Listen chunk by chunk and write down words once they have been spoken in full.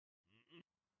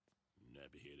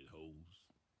nappy-headed hoes.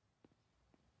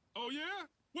 Oh, yeah?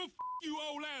 Well, you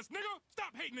old ass nigga.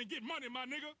 Stop hating and get money, my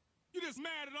nigga. You just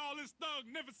mad at all this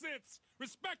thugnificence.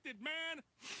 Respect it, man.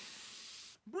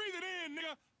 Breathe it in,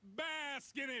 nigga.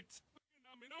 Bask in it.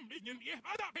 Stop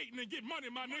hating and get money,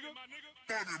 my nigga.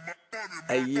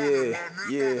 Hey,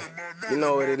 yeah, you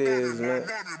know what it is, man.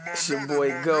 It's your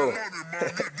boy Go.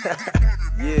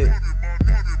 Yeah.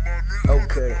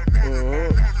 Okay.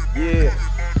 Yeah.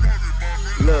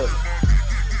 Look.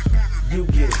 You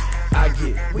get it, I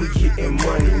get, we getting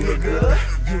money, nigga.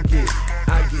 You get it,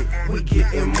 I get, we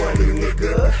getting money,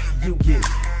 nigga. You get it,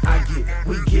 I get,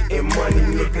 we getting money,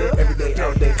 nigga. Every day,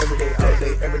 all day, every day, all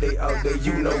day, every day, all day.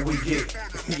 You know we get,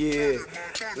 yeah.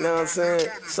 You know what I'm saying?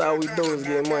 That's all we do is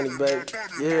get money, baby.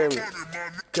 You hear me?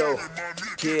 Go,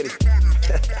 get it.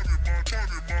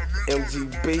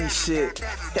 MGB shit.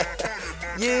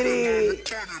 Get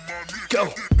it.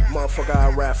 Go. Motherfucker, I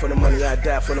ride for the money, I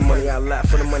die for the money, I lie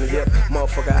for the money, yep.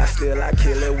 Motherfucker, I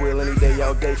kill at will any day,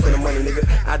 all day for the money, nigga.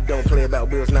 I don't play about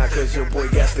bills now, cause your boy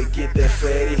got to get that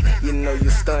fatty. You know you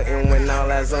stuntin' when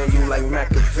all eyes on you like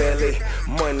Machiavelli.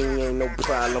 Money ain't no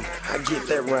problem, I get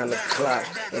that round the clock.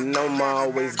 And I'ma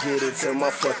always get it till my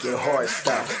fucking heart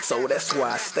stop. So that's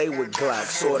why I stay with Glock,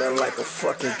 sorta like a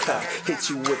fucking cop. Hit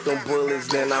you with them bullets,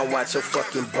 then I watch your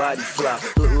fucking body flop.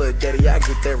 Look, little daddy, I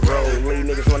get that roll. Leave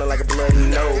niggas running like a bloody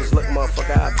nose. Look,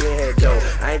 motherfucker, I been had dough.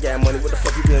 I ain't got money, what the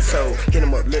fuck you been told? Hit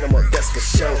him up, lit him up, that's for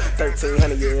sure.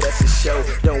 1300, yeah, that's a show.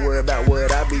 Don't worry about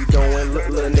what I be doing. Look,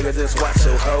 little nigga, just watch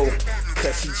your hoe.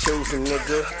 Cause she choosing,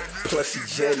 nigga. Plus she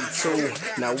jetty too.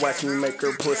 Now watch me make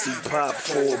her pussy pop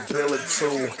for a bill or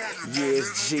two. Yeah,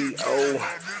 it's G.O.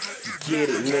 Get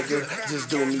it, nigga.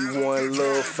 Just do me one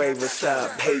little favor.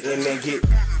 Stop hating and get.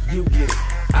 You get it,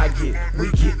 I get,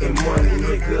 we getting money,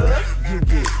 nigga. You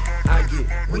get it, I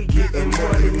get, we getting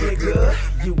money,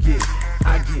 nigga. You get it,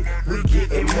 I get, we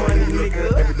getting money,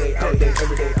 nigga. Every day, all day,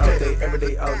 every day, all day, every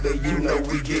day, all day. You know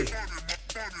we get it.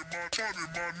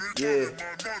 Yeah,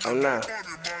 oh nah,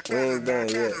 we ain't done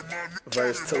yet.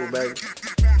 Verse 2, baby.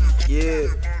 Yeah,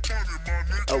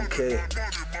 okay,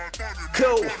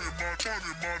 cool.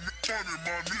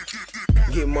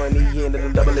 Get money in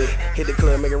and double it. Hit the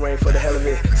club, make it rain for the hell of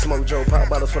it. Smoke Joe, pop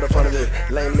bottles for the fun of it.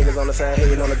 Lame niggas on the side,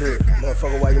 hating on the grip.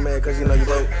 Motherfucker, why you mad? Cause you know you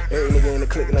broke. Every nigga in the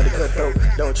clique, another cutthroat.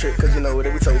 Don't trip, cause you know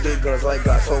that we told big guns like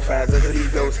Glock 4-5s as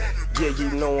it goes. Yeah,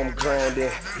 you know I'm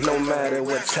grinding, no matter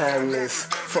what time is.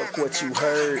 Fuck what you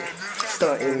heard.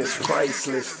 Stunting is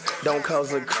priceless. Don't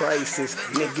cause a crisis.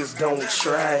 Niggas don't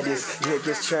try this.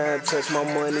 Niggas try to touch my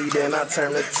money, then I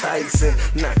turn to Tyson.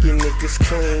 Knocking niggas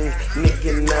clean.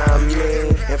 Nigga, nah,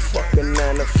 man. And fuck a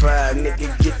 9 to 5.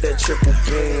 Nigga, get that triple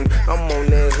beam. I'm on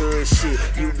that hood shit.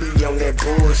 You be on that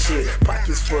bullshit.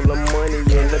 Pockets full of money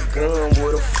and a gun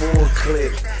with a full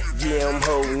clip. Yeah, I'm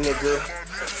hoe, nigga.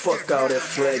 Fuck all that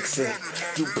flexing.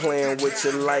 You playing with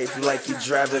your life like you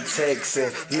driving Texan.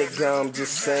 Nigga, I'm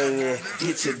just saying,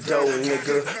 get your dough,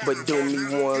 nigga. But do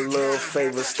me one little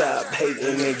favor, stop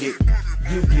hating, nigga.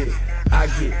 You get it, I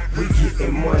get, we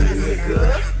getting money,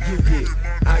 nigga. You get it,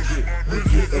 I get, we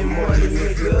getting money,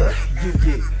 nigga. You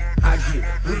get it, I get,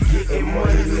 we getting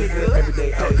money, nigga. Every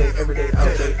day, all day, every day,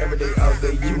 all day, every day, all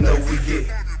day. You know we get.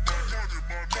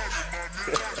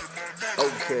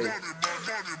 Okay.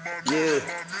 Yeah.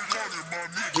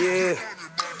 Yeah.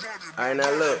 Alright,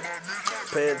 now look.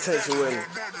 Pay attention with me.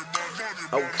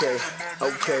 Okay.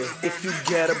 Okay. If you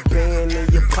got a band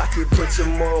in your pocket, put your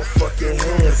motherfucking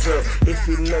hands up. If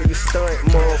you know you stunt,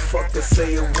 motherfucker,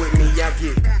 say it with me. I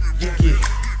get, you get,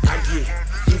 I get,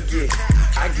 you get,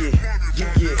 I get, you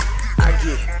get, I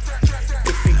get.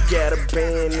 If you got a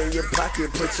band in your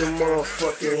pocket, put your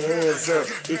motherfucking hands up.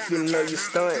 If you know you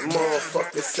stunt,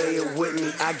 motherfucker, say it with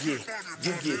me. I get,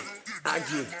 you get, I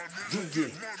get, you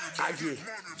get, I get,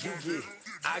 you get,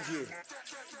 I get.